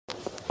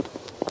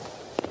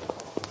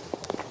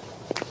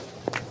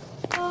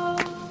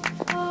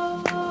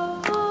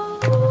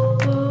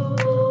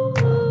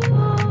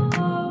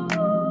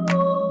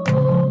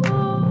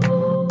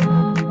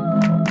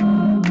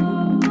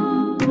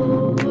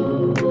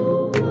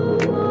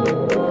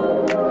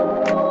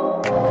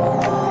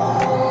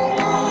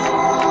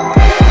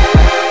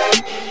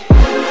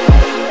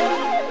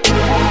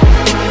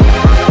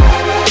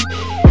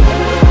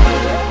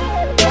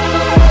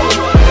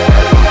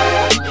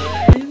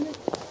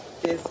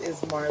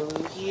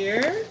Marlou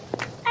here.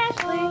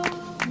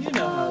 Ashley. You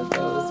know how it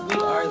goes.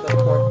 We are the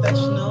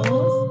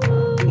professionals.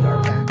 We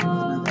are back with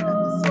another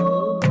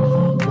episode.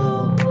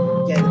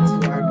 We'll get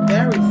into our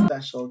very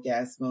special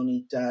guest,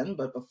 Monique Dunn.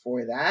 But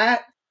before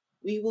that,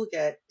 we will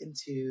get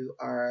into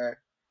our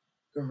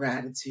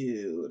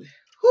gratitude.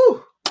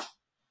 Whew.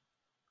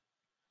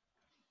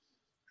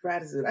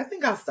 Gratitude. I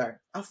think I'll start.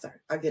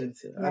 I'll get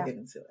into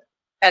it.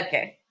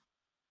 Okay.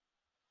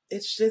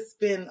 It's just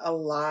been a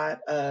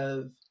lot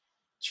of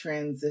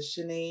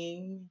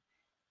transitioning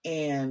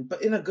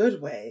but in a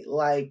good way,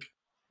 like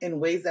in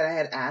ways that I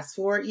had asked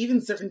for,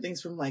 even certain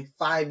things from like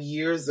 5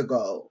 years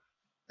ago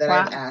that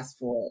I've asked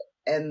for.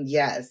 And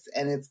yes,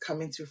 and it's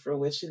coming to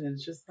fruition. And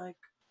it's just like,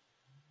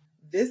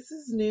 this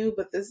is new,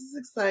 but this is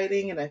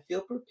exciting and I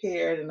feel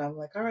prepared. And I'm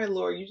like, all right,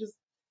 Lord, you just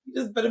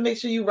better make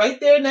sure you're right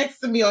there next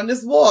to me on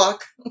this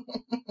walk.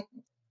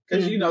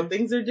 Because, you know,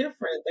 things are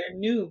different. They're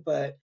new,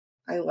 but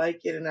I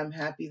like it. And I'm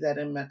happy that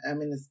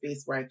I'm in a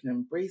space where I can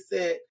embrace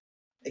it,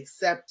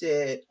 accept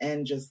it,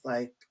 and just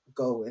like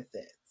go with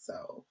it.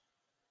 So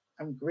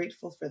I'm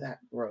grateful for that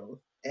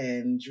growth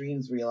and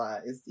dreams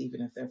realized,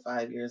 even if they're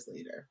 5 years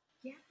later.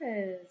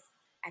 Yes.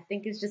 I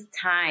think it's just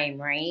time,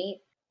 right?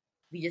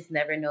 We just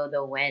never know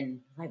the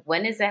when. Like,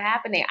 when is it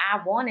happening?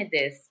 I wanted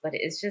this, but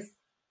it's just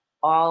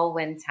all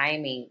when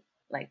timing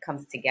like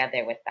comes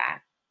together with that.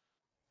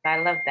 I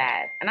love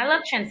that. And I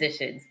love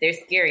transitions. They're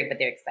scary, but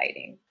they're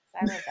exciting. So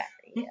I love that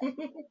for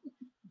you.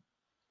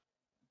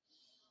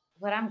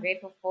 What I'm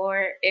grateful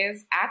for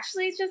is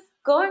actually just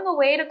going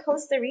away to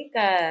Costa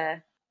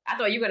Rica. I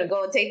thought you were going to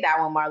go and take that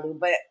one, Marlou,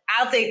 but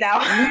I'll take that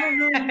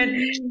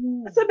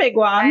one. That's a big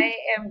one. I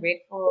am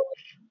grateful.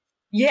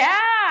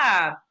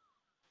 Yeah.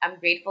 I'm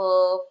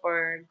grateful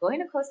for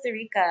going to Costa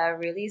Rica,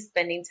 really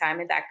spending time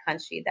in that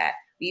country that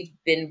we've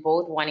been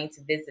both wanting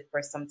to visit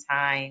for some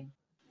time.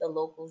 The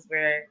locals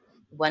were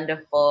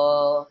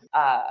wonderful.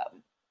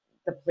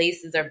 The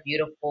places are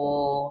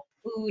beautiful.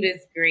 Food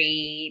is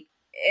great.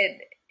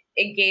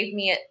 It gave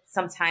me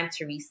some time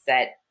to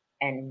reset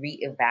and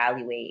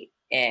reevaluate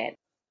and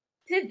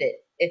pivot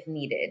if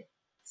needed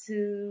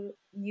to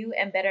new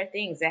and better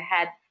things. I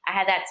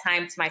had that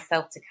time to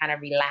myself to kind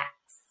of relax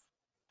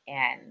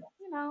and,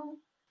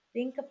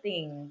 think of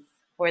things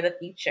for the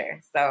future.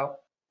 So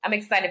I'm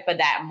excited for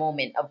that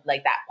moment of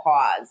like that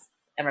pause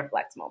and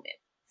reflect moment.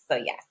 So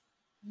yes.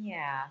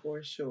 Yeah.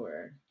 For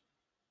sure.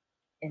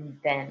 And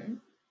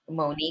then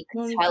Monique,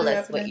 tell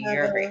us what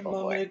you're grateful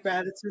for. Moment of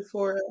gratitude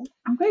for.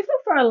 I'm grateful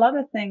for a lot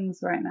of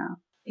things right now.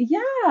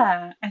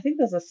 Yeah, I think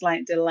there's a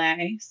slight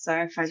delay. So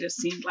if I just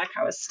seemed like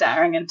I was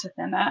staring into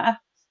thin air,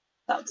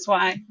 that's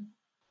why.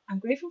 I'm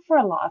grateful for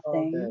a lot of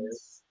things. Good.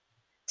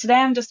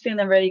 Today I'm just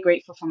feeling really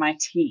grateful for my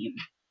team.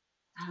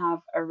 I have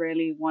a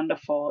really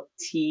wonderful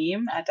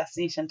team at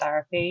Destination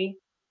Therapy.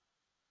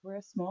 We're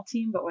a small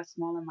team, but we're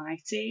small and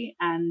mighty.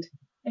 And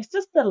it's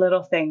just the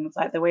little things,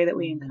 like the way that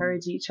we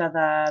encourage each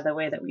other, the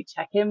way that we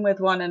check in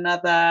with one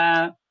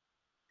another,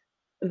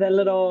 the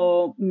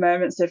little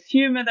moments of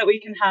humor that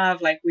we can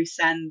have, like we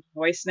send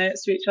voice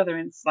notes to each other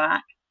in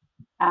Slack.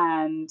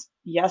 And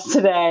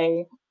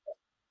yesterday,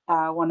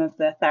 one of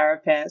the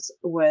therapists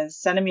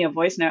was sending me a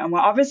voice note, and we're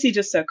obviously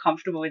just so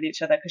comfortable with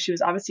each other because she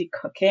was obviously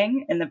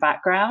cooking in the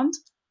background.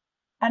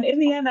 And in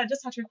the end, I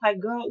just had to reply,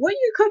 girl, what are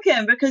you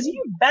cooking? Because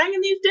you banging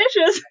these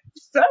dishes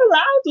so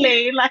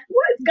loudly. Like,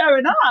 what's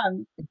going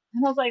on?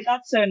 And I was like,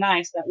 that's so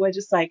nice that we're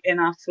just like in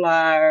our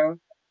flow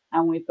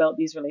and we've built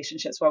these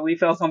relationships where we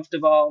feel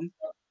comfortable,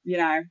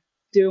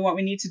 doing what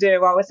we need to do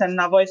while we're sending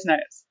our voice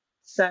notes.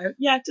 So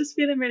yeah, just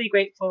feeling really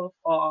grateful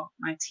for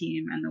my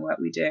team and the work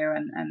we do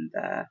and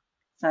the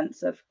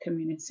sense of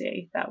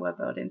community that we're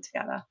building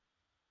together.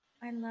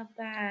 I love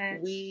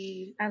that.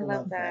 I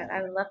love that.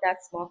 I love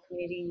that small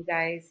community you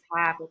guys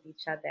have with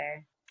each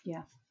other.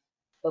 Yeah.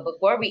 But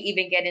before we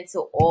even get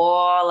into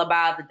all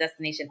about the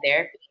Destination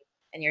Therapy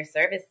and your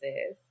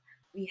services,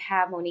 we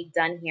have Monique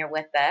Dunn here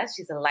with us.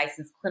 She's a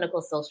licensed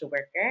clinical social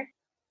worker.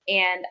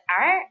 And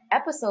our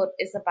episode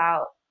is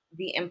about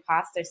the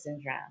imposter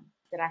syndrome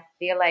that I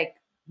feel like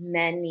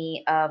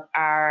many of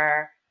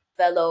our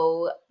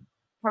fellow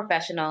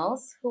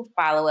professionals who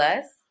follow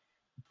us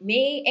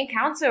may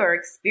encounter or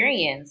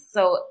experience.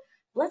 So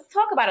let's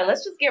talk about it.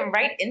 Let's just get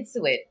right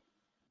into it.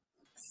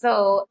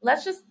 So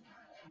let's just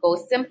go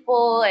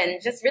simple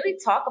and just really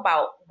talk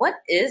about what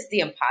is the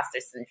imposter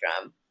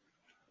syndrome.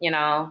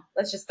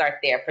 Let's just start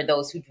there for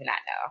those who do not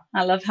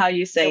know. I love how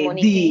you say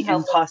the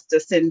imposter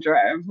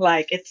syndrome.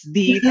 Like it's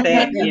the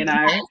thing,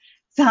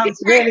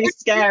 Sounds really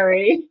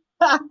scary.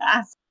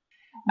 Yeah,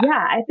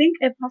 I think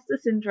imposter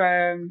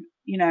syndrome,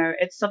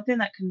 it's something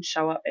that can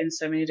show up in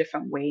so many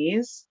different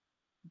ways.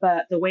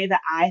 But the way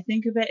that I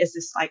think of it is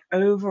this like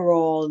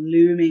overall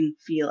looming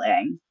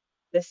feeling,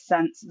 this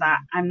sense that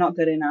I'm not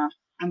good enough,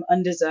 I'm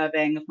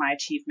undeserving of my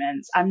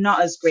achievements, I'm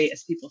not as great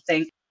as people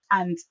think,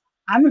 and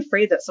I'm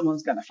afraid that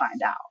someone's going to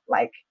find out.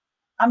 Like,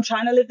 I'm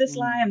trying to live this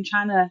lie, I'm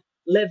trying to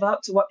live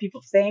up to what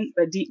people think,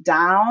 but deep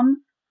down,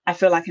 I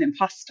feel like an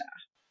imposter.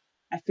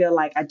 I feel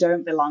like I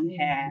don't belong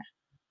here,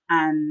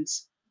 and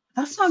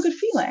that's not a good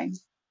feeling.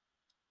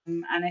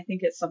 And I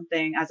think it's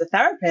something as a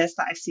therapist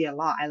that I see a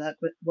lot. I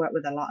work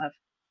with a lot of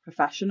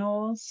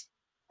professionals.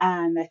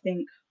 And I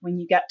think when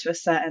you get to a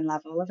certain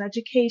level of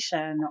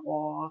education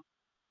or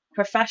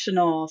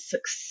professional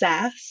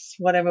success,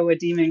 whatever we're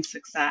deeming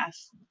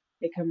success,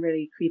 it can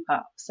really creep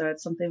up. So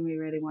it's something we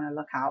really want to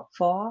look out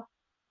for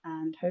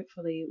and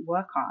hopefully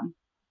work on.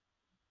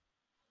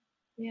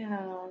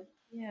 Yeah,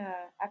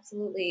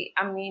 absolutely.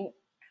 I mean,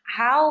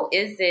 how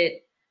is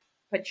it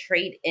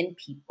portrayed in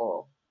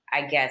people,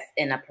 I guess,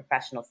 in a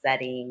professional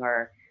setting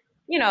or,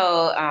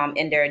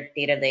 in their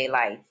day-to-day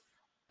life?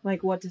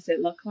 Like, what does it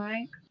look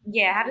like?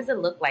 Yeah, how does it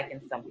look like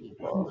in some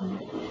people?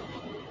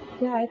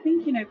 Yeah, I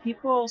think,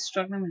 people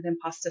struggling with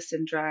imposter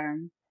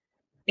syndrome,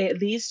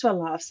 it leads to a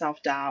lot of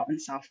self-doubt and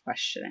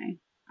self-questioning.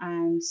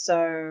 And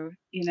so,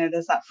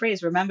 there's that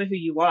phrase, remember who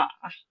you are.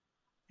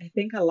 I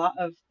think a lot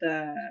of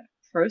the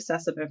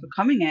process of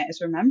overcoming it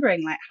is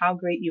remembering like how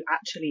great you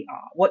actually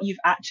are, what you've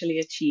actually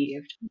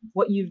achieved,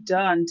 what you've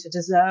done to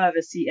deserve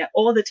a seat at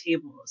all the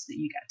tables that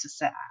you get to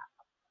sit at.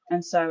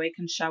 And so it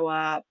can show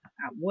up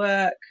at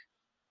work,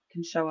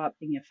 can show up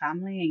in your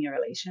family, in your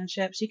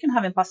relationships. You can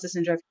have imposter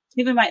syndrome.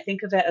 People might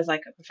think of it as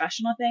like a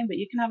professional thing, but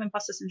you can have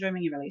imposter syndrome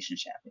in your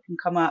relationship. It can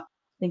come up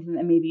thinking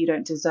that maybe you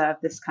don't deserve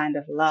this kind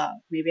of love.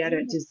 Maybe I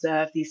don't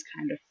deserve these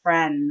kind of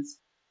friends.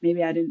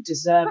 Maybe I don't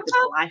deserve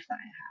the life that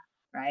I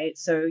have, right?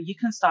 So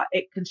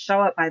it can show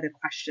up by the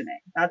questioning.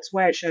 That's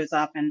where it shows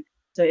up. And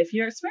so if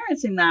you're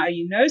experiencing that, or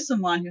you know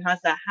someone who has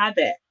that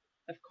habit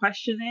of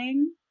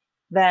questioning,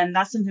 then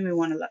that's something we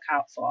want to look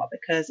out for,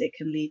 because it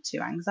can lead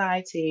to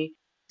anxiety,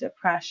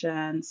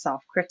 depression,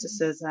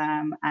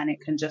 self-criticism, and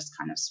it can just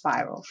kind of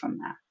spiral from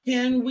there.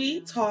 Can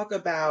we talk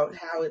about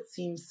how it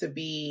seems to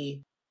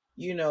be,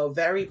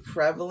 very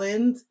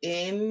prevalent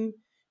in,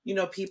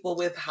 people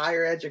with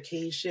higher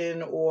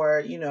education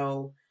or,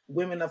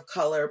 women of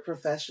color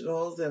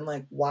professionals, and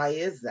like, why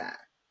is that?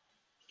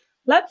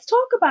 Let's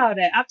talk about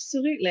it.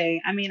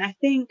 Absolutely. I mean, I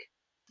think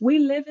we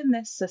live in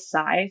this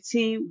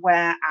society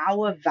where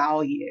our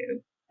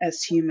value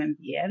as human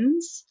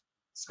beings,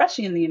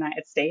 especially in the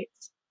United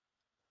States,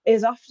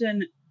 is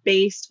often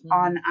based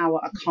on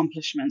our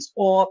accomplishments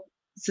or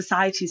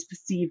society's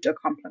perceived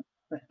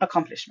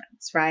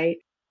accomplishments, right?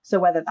 So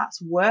whether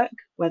that's work,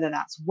 whether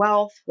that's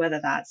wealth,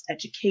 whether that's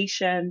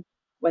education,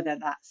 whether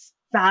that's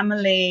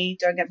family,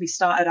 don't get me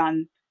started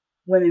on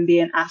women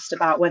being asked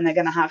about when they're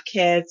going to have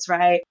kids,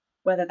 right?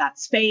 Whether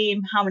that's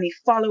fame, how many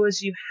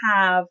followers you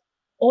have,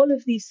 all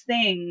of these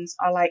things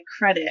are like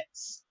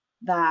credits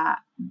that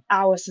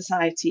our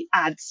society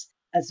adds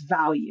as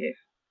value.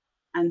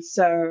 And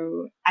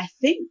so I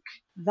think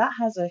that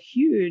has a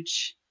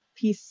huge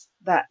piece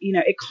that,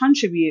 it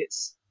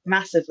contributes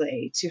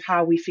massively to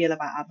how we feel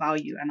about our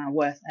value and our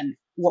worth and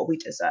what we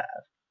deserve.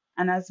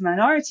 And as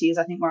minorities,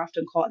 I think we're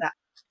often taught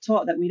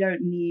that we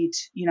don't need,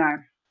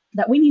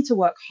 that we need to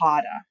work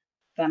harder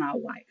than our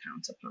white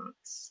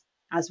counterparts.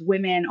 As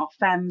women or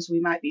femmes, we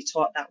might be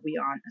taught that we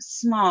aren't as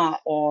smart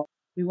or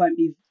we won't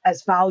be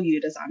as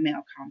valued as our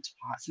male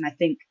counterparts. And I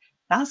think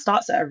that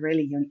starts at a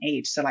really young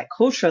age. So like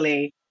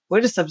culturally,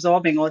 we're just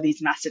absorbing all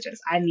these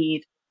messages. I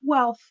need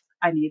wealth.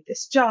 I need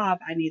this job.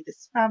 I need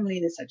this family,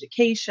 this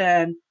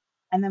education.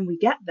 And then we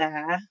get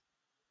there.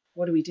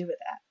 What do we do with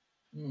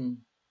it?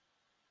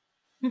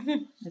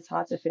 It's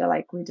hard to feel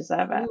like we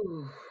deserve it.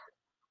 Ooh.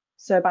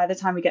 So by the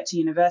time we get to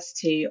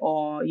university,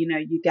 or,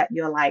 you get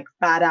your like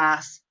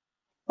badass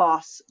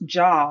boss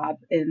job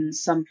in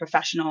some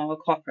professional or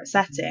corporate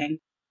setting,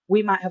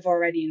 we might have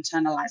already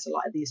internalized a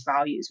lot of these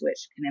values,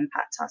 which can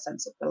impact our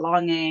sense of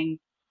belonging,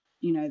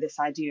 this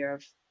idea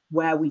of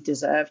where we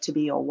deserve to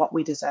be or what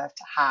we deserve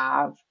to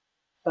have.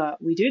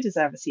 But we do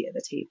deserve a seat at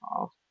the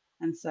table.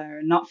 And so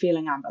not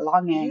feeling our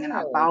belonging and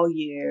our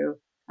value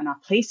and our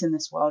place in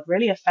this world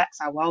really affects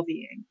our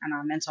well-being and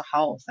our mental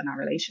health and our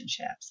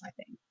relationships, I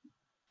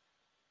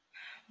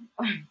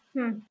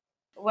think.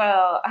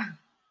 Well,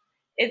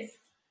 it's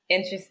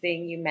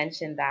interesting you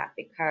mentioned that,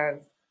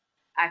 because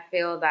I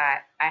feel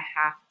that I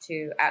have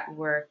to, at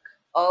work,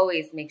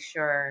 always make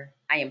sure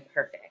I am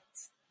perfect.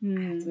 I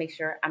have to make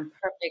sure I'm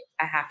perfect.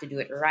 I have to do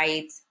it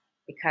right,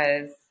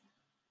 because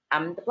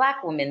I'm the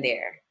Black woman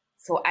there.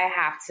 So I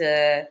have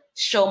to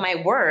show my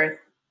worth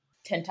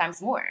 10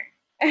 times more,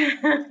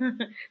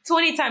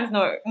 20 times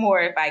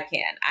more if I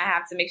can. I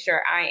have to make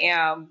sure I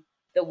am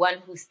the one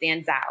who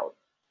stands out,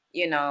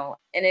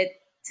 and it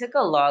took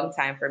a long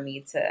time for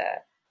me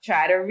to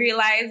try to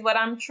realize what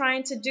I'm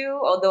trying to do,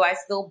 although I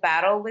still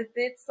battle with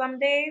it some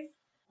days.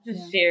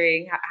 Just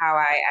sharing how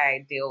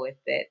I deal with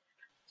it,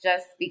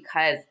 just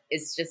because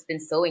it's just been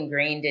so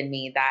ingrained in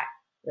me that,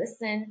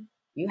 listen,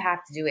 you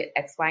have to do it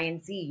X, Y,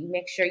 and Z. You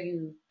make sure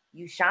you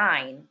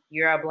shine.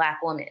 You're a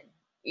Black woman.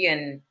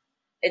 And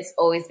it's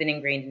always been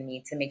ingrained in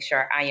me to make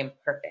sure I am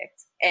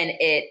perfect. And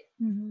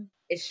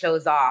it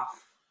shows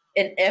off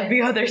in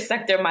every other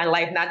sector of my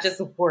life, not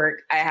just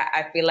work.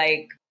 I feel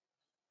like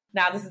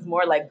now this is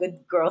more like good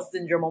girl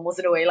syndrome almost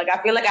in a way. Like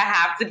I feel like I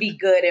have to be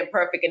good and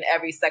perfect in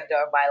every sector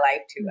of my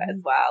life too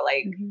as well.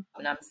 Like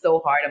and I'm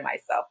so hard on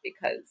myself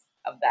because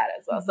of that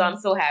as well. So I'm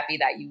so happy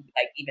that you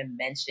like even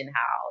mentioned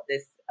how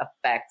this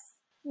affects,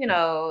 you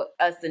know,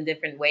 us in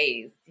different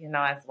ways, you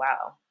know, as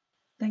well.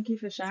 Thank you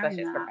for sharing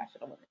especially as that.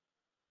 professional women.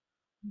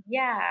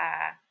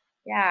 Yeah.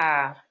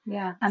 Yeah.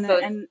 Yeah. So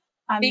And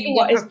I mean, speaking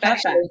what of is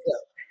perfect?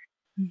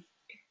 perfectionism.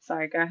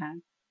 Sorry, go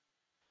ahead.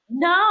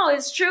 No,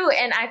 it's true.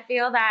 And I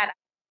feel that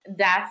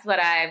that's what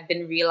I've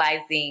been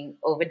realizing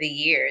over the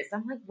years.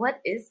 I'm like, what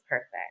is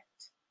perfect?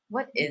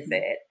 What is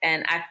it?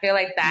 And I feel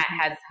like that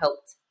has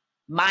helped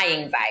my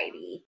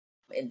anxiety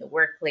in the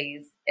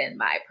workplace, in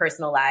my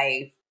personal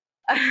life,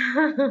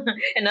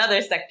 in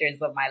other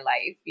sectors of my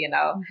life, you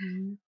know,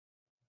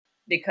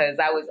 because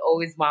I was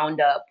always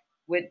wound up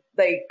with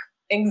like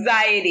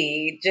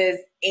anxiety, just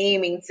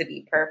aiming to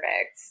be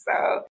perfect.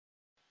 So,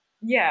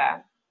 yeah.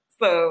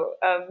 So,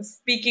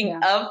 speaking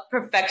of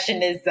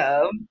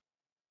perfectionism,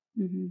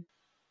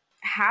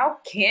 how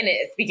can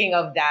it, speaking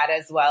of that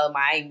as well,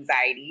 my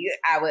anxiety,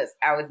 I was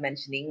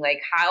mentioning,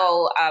 like,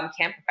 how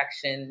can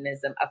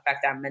perfectionism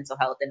affect our mental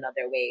health in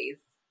other ways,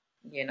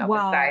 you know,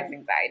 besides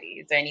anxiety?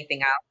 Is there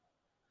anything else?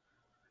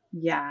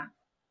 Yeah.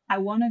 I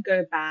want to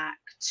go back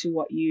to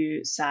what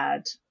you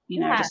said, you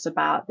know, just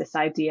about this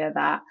idea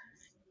that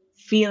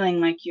feeling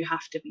like you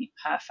have to be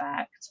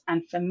perfect.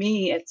 And for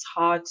me, it's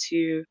hard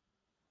to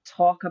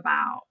talk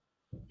about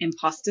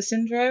imposter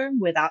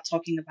syndrome without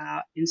talking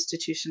about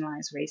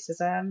institutionalized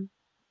racism,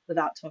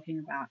 without talking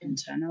about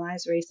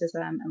internalized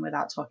racism, and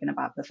without talking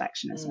about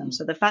perfectionism.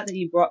 So the fact that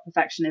you brought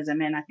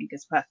perfectionism in, I think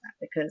is perfect,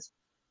 because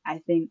I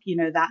think, you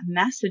know, that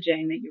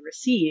messaging that you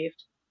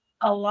received,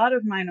 a lot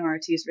of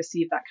minorities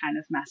receive that kind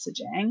of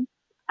messaging.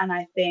 And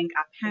I think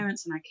our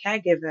parents and our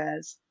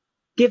caregivers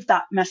give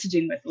that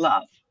messaging with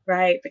love,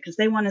 right? Because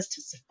they want us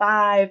to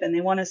survive and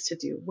they want us to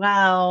do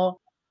well,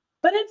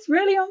 but it's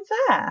really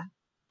unfair,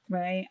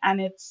 right? And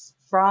it's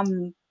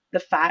from the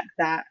fact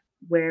that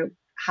we're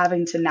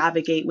having to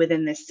navigate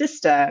within this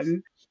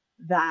system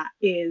that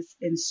is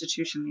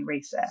institutionally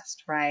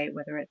racist, right?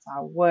 Whether it's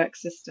our work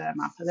system,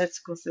 our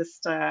political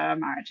system,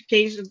 our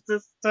education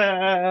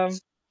system.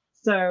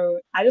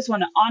 So I just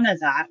want to honor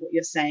that, what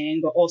you're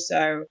saying, but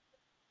also,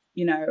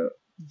 you know,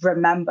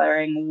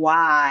 remembering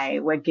why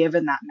we're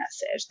given that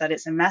message, that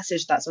it's a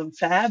message that's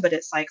unfair, but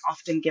it's like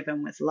often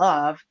given with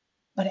love,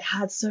 but it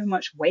had so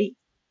much weight.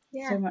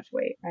 So much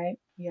weight, right?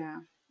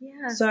 Yeah.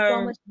 Yeah, so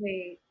So, much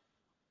weight.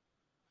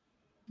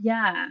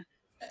 yeah.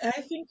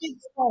 I think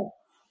it's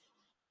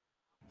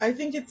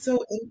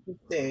so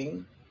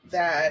interesting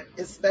that,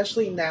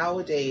 especially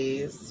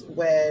nowadays,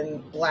 when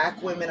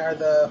Black women are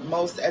the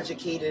most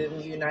educated in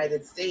the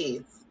United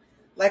States,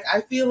 like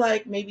I feel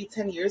like maybe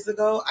 10 years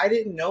ago, I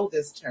didn't know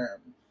this term.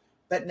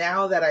 But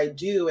now that I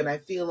do, and I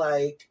feel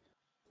like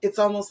it's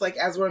almost like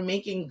as we're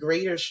making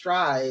greater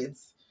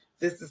strides,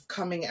 this is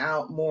coming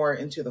out more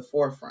into the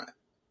forefront.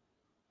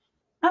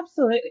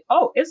 Absolutely.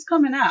 Oh, it's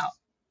coming out.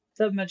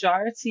 The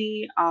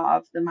majority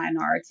of the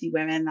minority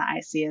women that I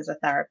see as a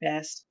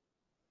therapist,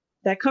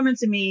 they're coming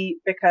to me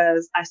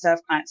because I serve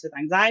clients with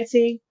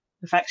anxiety,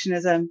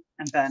 perfectionism,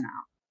 and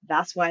burnout.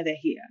 That's why they're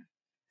here.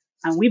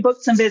 And we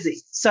booked them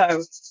busy.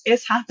 So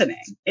it's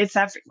happening. It's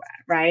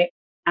everywhere, right?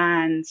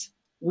 And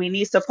we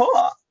need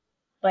support.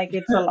 Like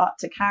it's a lot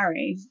to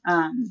carry.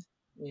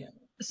 Yeah.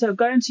 So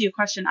going to your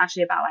question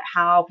actually about like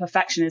how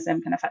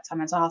perfectionism can affect our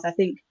mental health, I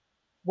think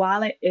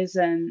while it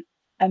isn't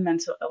a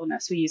mental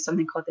illness, we use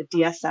something called the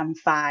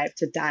DSM-5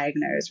 to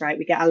diagnose, right?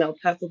 We get a little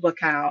purple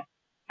book out.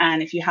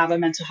 And if you have a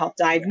mental health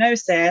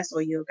diagnosis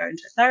or you're going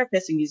to a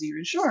therapist and using your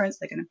insurance,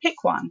 they're going to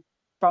pick one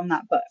from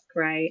that book,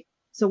 right?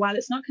 So while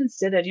it's not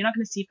considered, you're not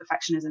going to see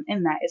perfectionism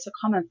in there. It's a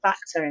common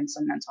factor in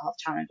some mental health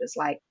challenges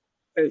like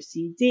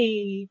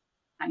OCD,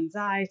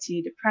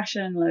 anxiety,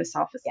 depression, low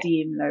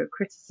self-esteem, low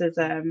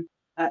criticism,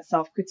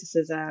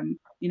 self-criticism.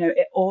 You know,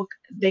 it all,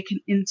 they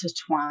can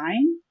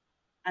intertwine.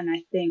 And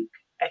I think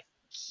a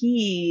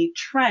key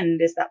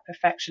trend is that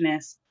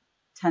perfectionists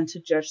tend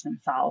to judge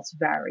themselves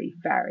very,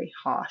 very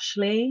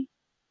harshly,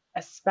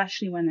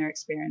 especially when they're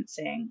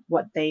experiencing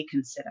what they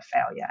consider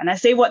failure. And I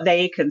say what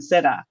they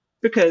consider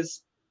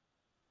because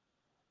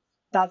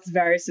that's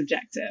very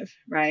subjective,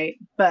 right?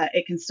 But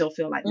it can still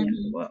feel like the end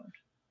of the world.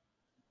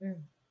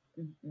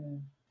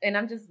 And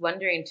I'm just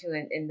wondering too,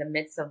 in the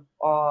midst of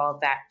all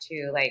that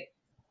too, like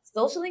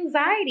social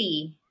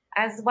anxiety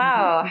as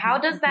well. How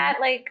does that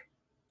like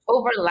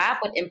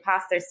overlap with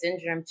imposter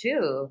syndrome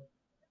too?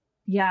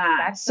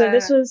 Yeah. So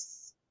this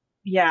is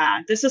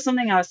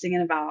something I was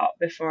thinking about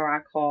before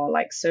our call,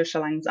 like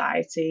social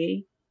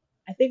anxiety.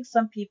 I think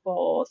some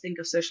people think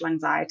of social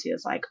anxiety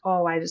as like,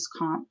 oh, I just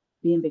can't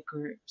be in big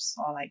groups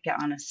or like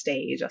get on a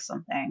stage or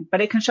something.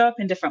 But it can show up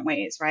in different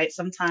ways, right?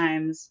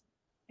 Sometimes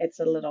it's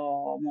a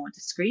little more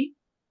discreet.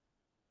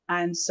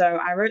 And so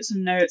I wrote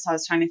some notes. I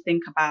was trying to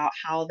think about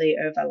how they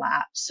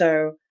overlap.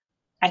 So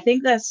I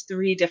think there's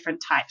three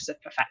different types of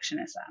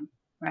perfectionism,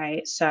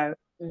 right? So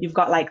you've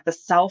got like the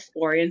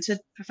self-oriented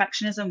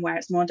perfectionism where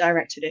it's more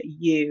directed at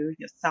you,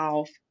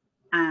 yourself,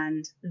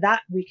 and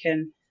that we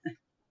can,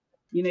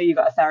 you know, you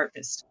got a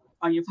therapist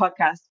on your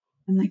podcast.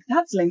 And like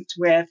that's linked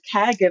with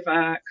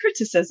caregiver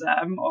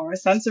criticism or a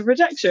sense of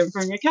rejection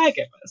from your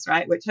caregivers,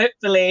 right? Which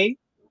hopefully,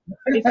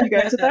 if you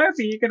go to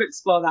therapy, you can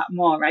explore that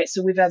more, right?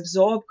 So we've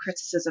absorbed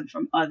criticism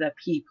from other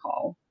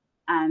people.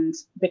 And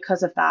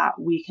because of that,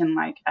 we can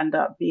like end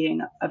up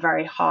being a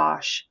very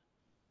harsh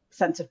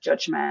sense of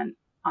judgment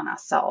on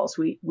ourselves.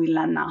 We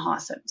lend that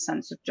harsh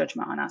sense of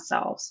judgment on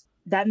ourselves.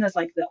 Then there's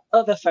like the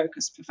other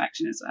focused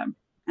perfectionism.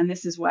 And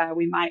this is where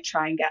we might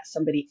try and get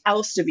somebody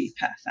else to be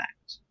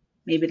perfect.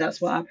 Maybe that's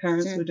what our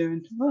parents were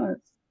doing to us,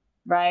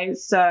 right?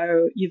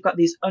 So you've got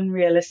these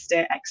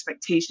unrealistic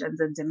expectations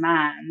and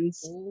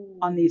demands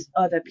on these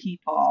other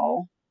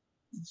people,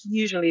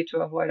 usually to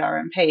avoid our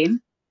own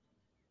pain.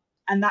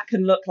 And that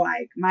can look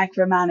like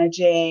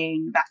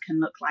micromanaging. That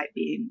can look like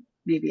being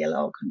maybe a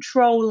little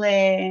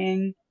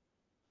controlling.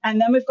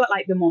 And then we've got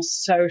like the more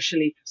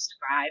socially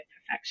prescribed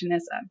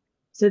perfectionism.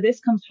 So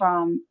this comes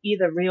from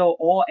either real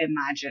or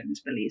imagined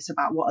beliefs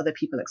about what other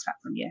people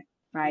expect from you,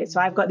 right? So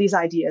I've got these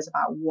ideas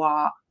about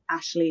what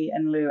Ashley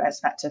and Lou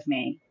expect of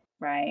me,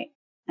 right?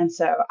 And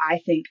so I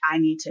think I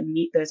need to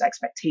meet those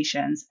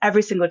expectations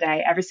every single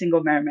day, every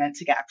single moment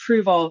to get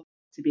approval,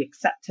 to be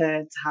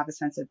accepted, to have a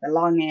sense of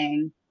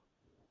belonging.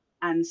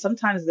 And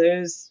sometimes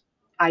those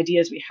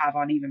ideas we have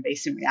aren't even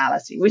based in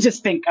reality. We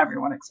just think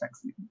everyone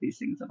expects these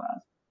things of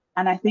us.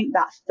 And I think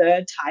that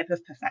third type of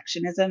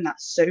perfectionism, that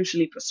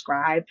socially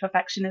prescribed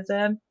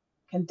perfectionism,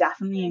 can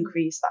definitely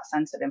increase that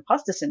sense of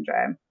imposter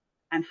syndrome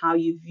and how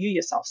you view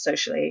yourself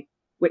socially,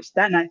 which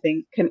then I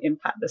think can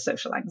impact the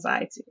social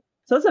anxiety.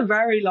 So it's a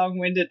very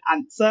long-winded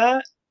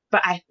answer,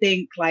 but I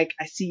think like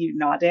I see you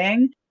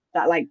nodding,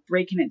 that like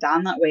breaking it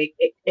down that way,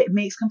 it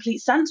makes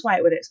complete sense why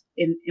it would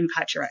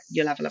impact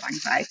your level of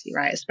anxiety,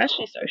 right?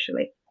 Especially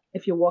socially.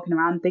 If you're walking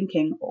around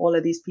thinking all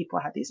of these people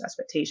have these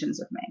expectations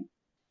of me.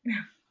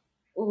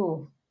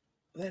 Ooh.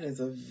 That is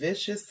a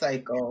vicious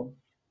cycle.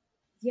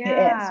 Yeah.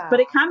 It is, but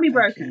it can be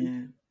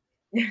broken.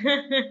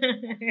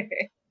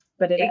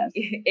 But it is.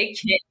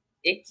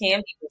 It can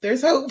be.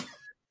 There's hope.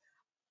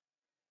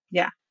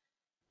 Yeah.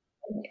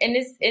 And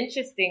it's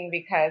interesting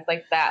because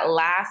like that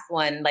last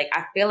one, like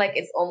I feel like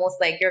it's almost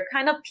like you're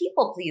kind of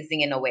people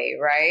pleasing in a way,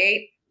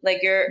 right? Like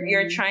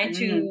you're trying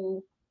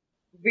to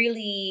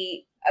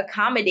really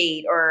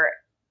accommodate or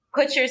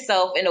put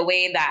yourself in a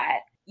way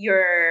that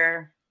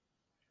you're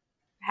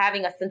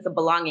having a sense of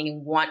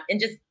belonging and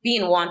just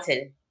being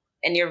wanted.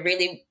 And you're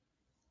really,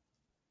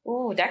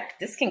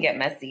 this can get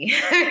messy.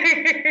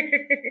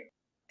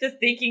 Just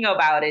thinking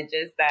about it,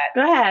 just that.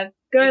 Go ahead.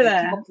 Go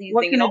there.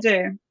 What can it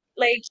do?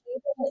 Like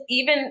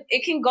even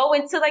it can go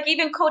into like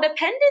even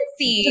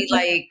codependency.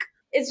 Like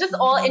it's just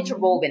all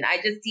interwoven. I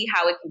just see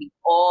how it can be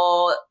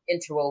all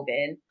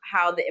interwoven.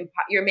 How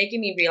you're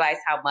making me realize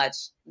how much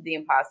the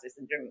imposter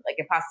syndrome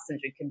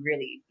can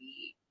really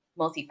be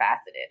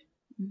multifaceted.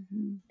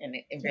 Mm-hmm. And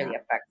it really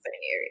affects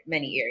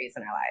many areas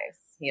in our lives,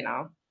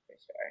 for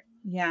sure.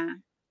 Yeah.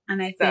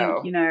 And I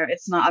think,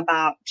 it's not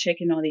about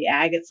chicken or the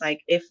egg. It's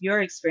like, if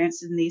you're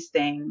experiencing these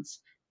things,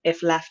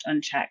 if left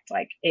unchecked,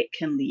 like it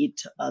can lead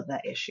to other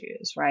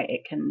issues, right?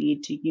 It can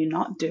lead to you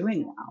not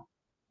doing well.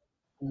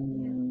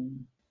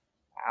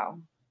 Wow.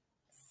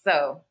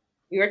 So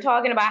we were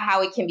talking about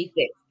how it can be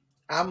fixed.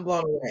 I'm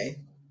blown away.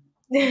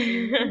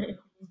 We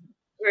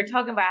were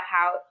talking about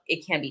how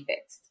it can be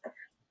fixed.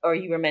 Or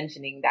you were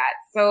mentioning that.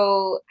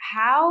 So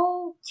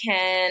how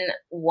can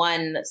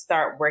one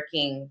start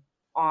working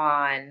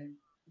on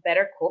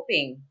better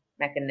coping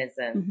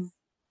mechanisms? Mm-hmm.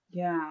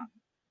 Yeah.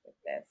 With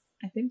this?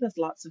 I think there's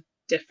lots of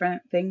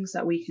different things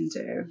that we can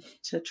do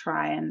to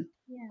try and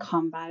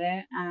combat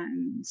it.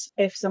 And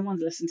if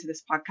someone's listened to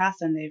this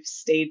podcast and they've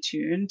stayed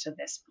tuned to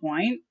this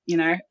point,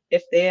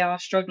 if they are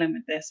struggling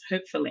with this,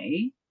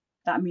 hopefully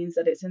that means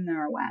that it's in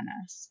their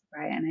awareness,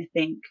 right? And I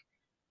think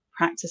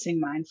practicing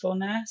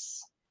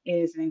mindfulness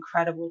is an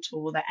incredible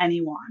tool that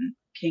anyone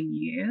can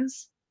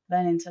use.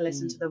 Learning to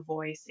listen to the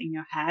voice in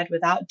your head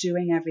without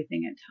doing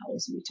everything it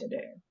tells you to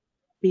do.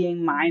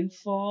 Being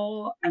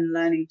mindful and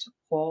learning to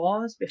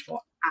pause before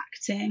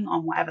acting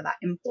on whatever that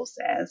impulse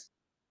is,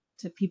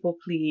 to people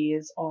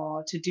please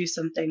or to do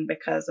something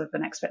because of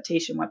an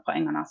expectation we're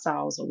putting on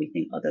ourselves or we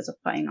think others are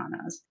putting on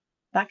us.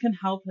 That can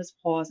help us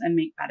pause and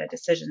make better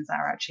decisions that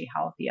are actually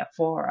healthier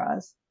for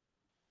us.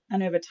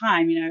 And over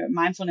time,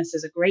 mindfulness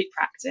is a great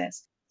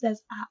practice.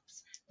 There's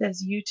apps,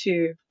 there's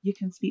YouTube. You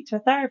can speak to a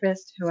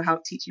therapist who will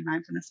help teach you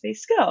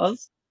mindfulness-based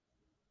skills,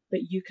 but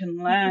you can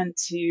learn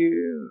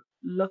to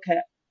look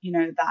at,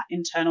 that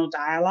internal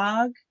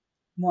dialogue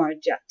more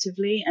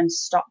objectively and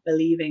stop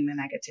believing the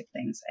negative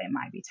things that it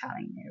might be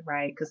telling you,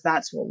 right? Because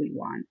that's what we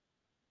want.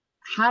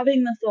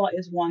 Having the thought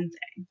is one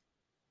thing.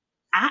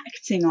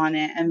 Acting on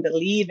it and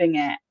believing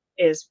it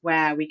is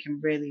where we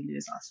can really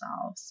lose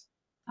ourselves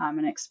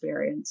and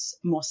experience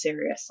more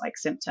serious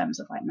symptoms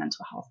of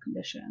mental health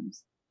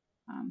conditions.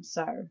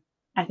 So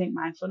I think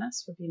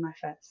mindfulness would be my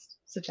first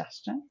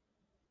suggestion.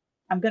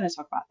 I'm going to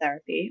talk about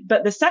therapy,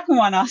 but the second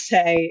one I'll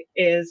say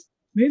is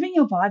moving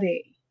your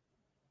body.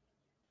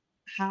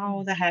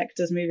 How the heck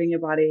does moving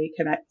your body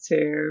connect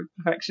to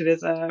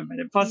perfectionism and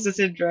imposter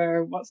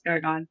syndrome? What's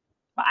going on?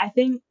 But I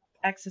think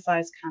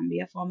exercise can be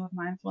a form of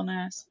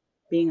mindfulness,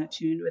 being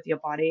attuned with your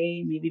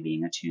body, maybe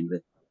being attuned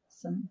with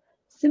some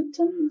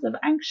symptoms of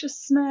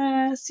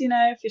anxiousness,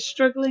 if you're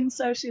struggling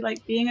socially,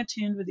 like being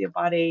attuned with your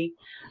body,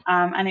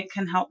 and it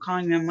can help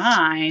calm your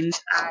mind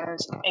and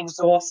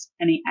exhaust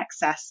any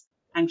excess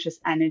anxious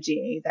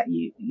energy that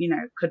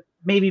could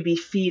maybe be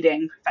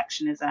feeding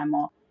perfectionism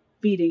or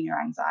feeding your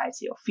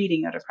anxiety or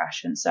feeding your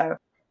depression. So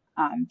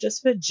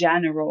just for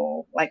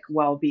general like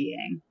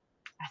well-being,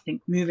 I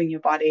think moving your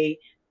body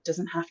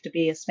doesn't have to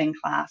be a spin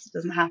class, it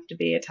doesn't have to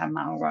be a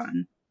 10-mile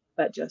run,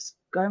 but just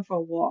going for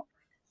a walk,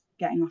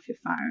 getting off your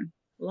phone,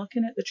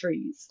 looking at the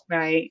trees,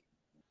 right?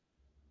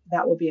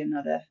 That would be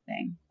another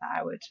thing that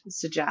I would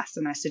suggest,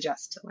 and I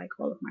suggest to like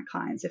all of my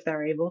clients if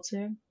they're able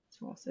to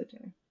also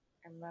do.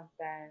 I love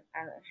that.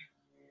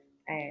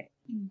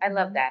 I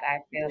love that. I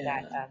feel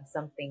that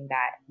something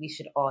that we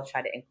should all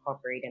try to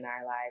incorporate in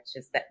our lives,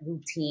 just that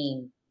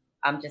routine,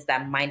 just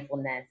that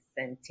mindfulness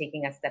and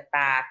taking a step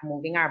back,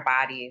 moving our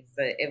bodies.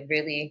 It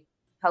really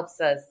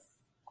helps us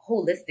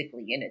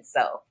holistically in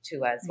itself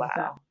too as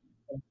well.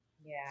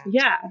 Exactly.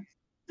 Yeah.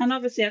 And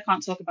obviously I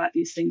can't talk about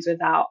these things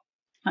without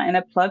putting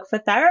a plug for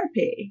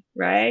therapy,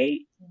 right?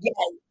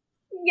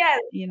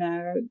 Yes.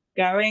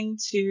 Going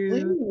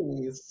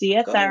to see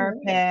a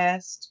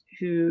therapist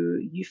who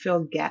you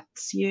feel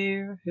gets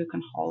you, who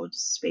can hold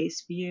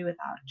space for you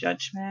without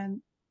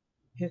judgment,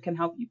 who can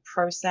help you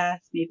process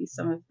maybe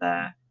some of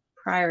the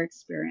prior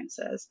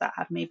experiences that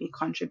have maybe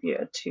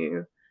contributed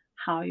to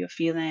how you're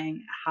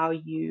feeling, how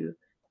you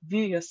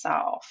view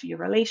yourself, your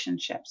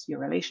relationships, your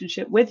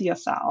relationship with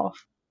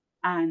yourself.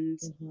 And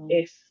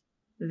if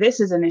this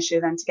is an issue,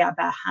 then to get a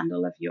better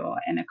handle of your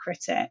inner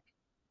critic.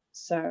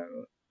 So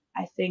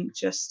I think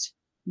just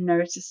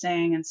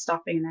noticing and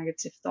stopping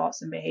negative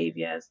thoughts and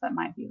behaviors that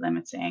might be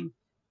limiting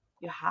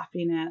your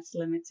happiness,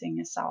 limiting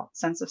your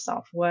sense of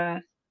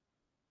self-worth,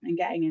 and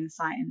getting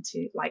insight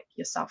into like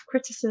your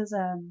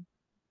self-criticism,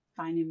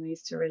 finding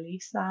ways to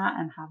release that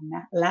and have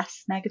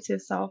less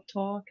negative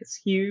self-talk is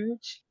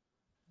huge.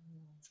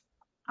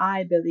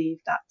 I believe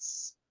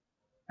that's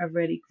a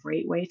really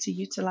great way to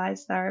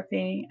utilize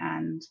therapy.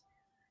 And,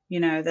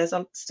 there's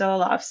still a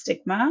lot of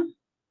stigma,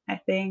 I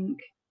think,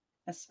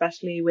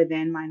 especially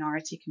within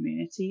minority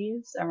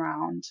communities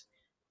around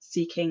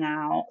seeking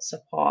out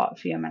support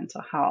for your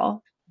mental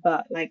health.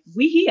 But like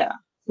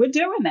we're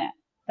doing it.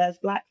 There's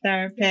Black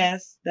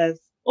therapists, there's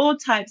all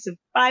types of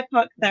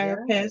BIPOC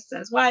therapists,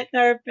 there's white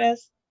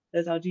therapists,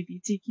 there's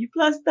LGBTQ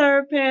plus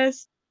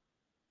therapists.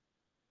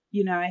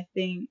 I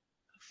think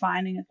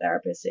finding a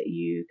therapist that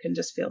you can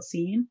just feel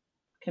seen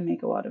can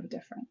make a lot of a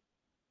difference.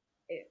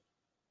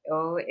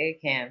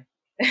 It can.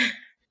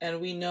 And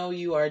we know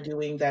you are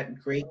doing that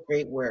great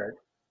work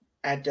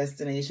at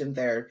Destination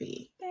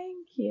Therapy.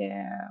 Thank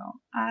you.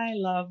 I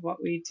love what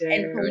we do.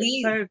 And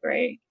please, it's so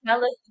great.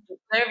 Tell us the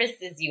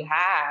services you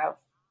have.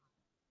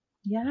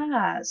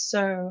 Yeah.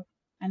 So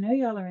I know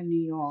y'all are in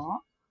New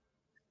York.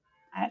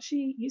 I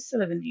actually used to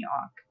live in New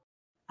York,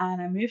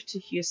 and I moved to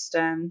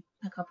Houston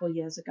a couple of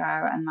years ago,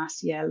 and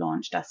last year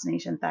launched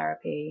Destination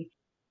Therapy.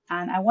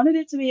 And I wanted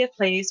it to be a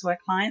place where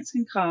clients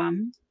can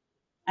come.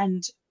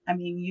 And I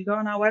mean, you go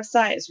on our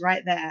website, it's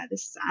right there.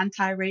 This is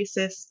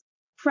anti-racist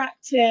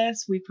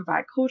practice. We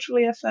provide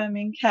culturally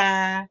affirming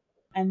care.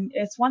 And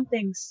it's one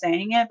thing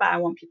saying it, but I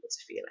want people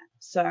to feel it.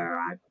 So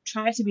I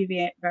try to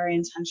be very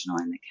intentional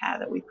in the care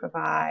that we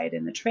provide,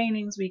 in the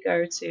trainings we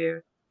go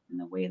to, in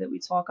the way that we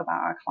talk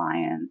about our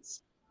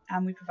clients.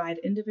 And we provide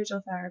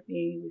individual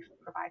therapy. We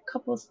provide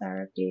couples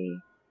therapy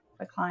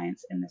for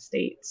clients in the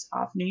states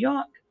of New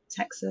York,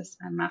 Texas,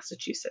 and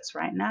Massachusetts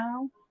right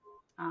now.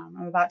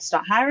 I'm about to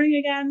start hiring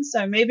again,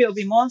 so maybe it'll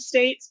be more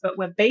states, but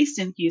we're based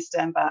in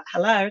Houston, but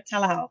hello,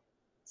 telehealth.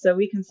 So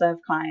we can serve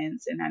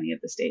clients in any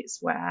of the states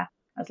where,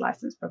 as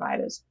licensed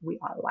providers, we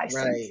are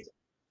licensed. Right.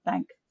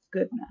 Thank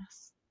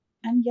goodness.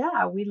 And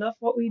yeah, we love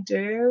what we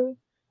do.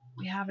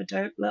 We have a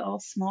dope little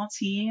small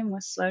team.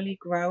 We're slowly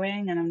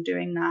growing, and I'm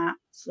doing that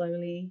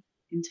slowly,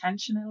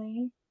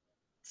 intentionally,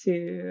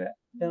 to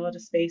build a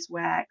space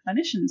where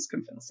clinicians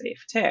can feel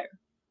safe too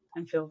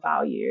and feel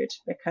valued,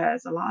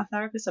 because a lot of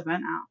therapists are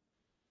burnt out.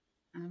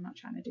 And I'm not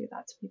trying to do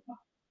that to people.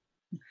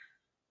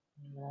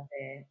 Love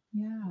it.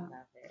 Yeah.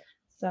 Love it.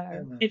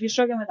 So if you're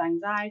struggling with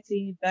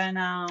anxiety,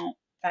 burnout,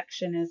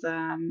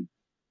 perfectionism,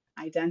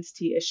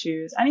 identity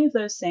issues, any of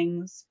those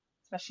things,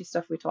 especially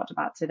stuff we talked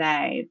about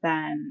today,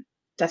 then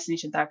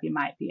Destination Therapy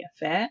might be a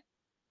fit.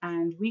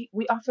 And we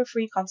offer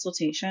free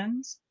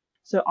consultations.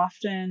 So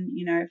often,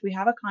 if we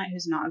have a client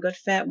who's not a good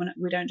fit,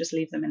 we don't just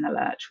leave them in the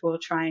lurch. We'll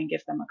try and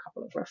give them a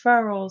couple of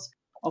referrals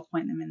or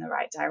point them in the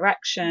right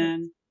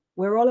direction.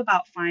 We're all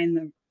about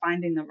finding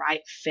the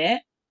right fit,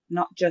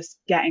 not just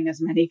getting as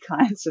many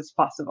clients as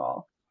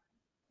possible.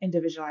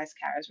 Individualized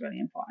care is really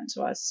important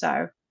to us.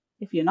 So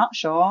if you're not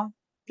sure,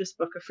 just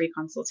book a free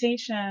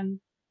consultation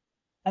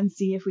and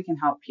see if we can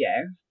help you.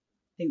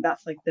 I think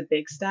that's like the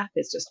big step,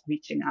 is just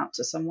reaching out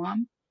to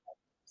someone.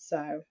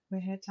 So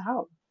we're here to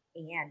help.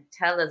 And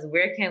tell us,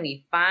 where can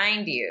we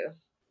find you?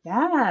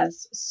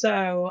 Yes.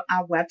 So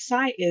our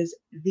website is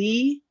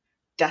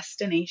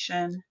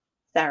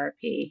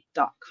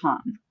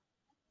destinationtherapy.com.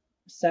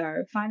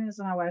 So finding us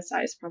on our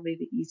website is probably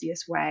the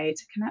easiest way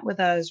to connect with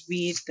us,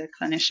 read the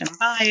clinician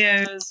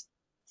bios,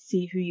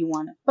 see who you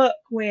want to book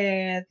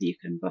with. You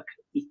can book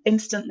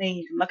instantly.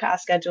 You can look at our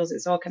schedules.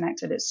 It's all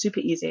connected. It's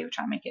super easy. We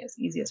try to make it as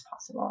easy as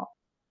possible.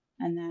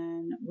 And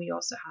then we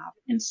also have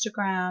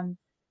Instagram.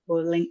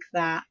 We'll link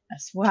that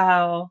as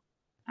well.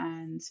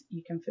 And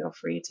you can feel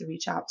free to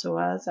reach out to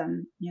us.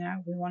 And,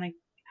 we want to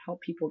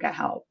help people get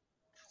help.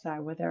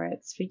 So whether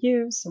it's for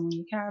you, someone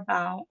you care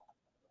about,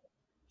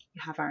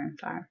 you have our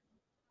info.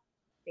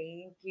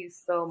 Thank you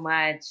so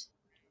much,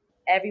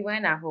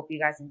 everyone. I hope you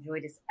guys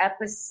enjoyed this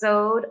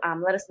episode.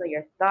 Let us know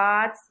your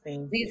thoughts.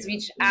 Please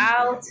reach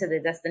out to the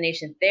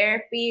Destination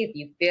Therapy if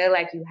you feel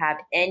like you have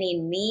any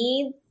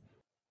needs.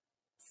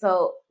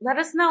 So let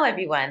us know,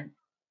 everyone.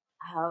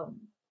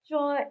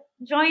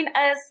 Join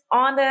us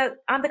on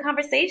the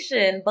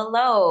conversation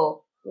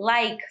below.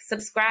 Like,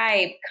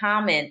 subscribe,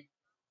 comment,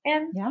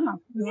 and we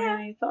want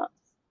any thoughts.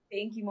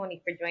 Thank you,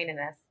 Monique, for joining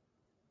us.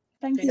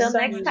 Thank you. Until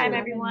next time,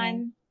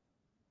 everyone.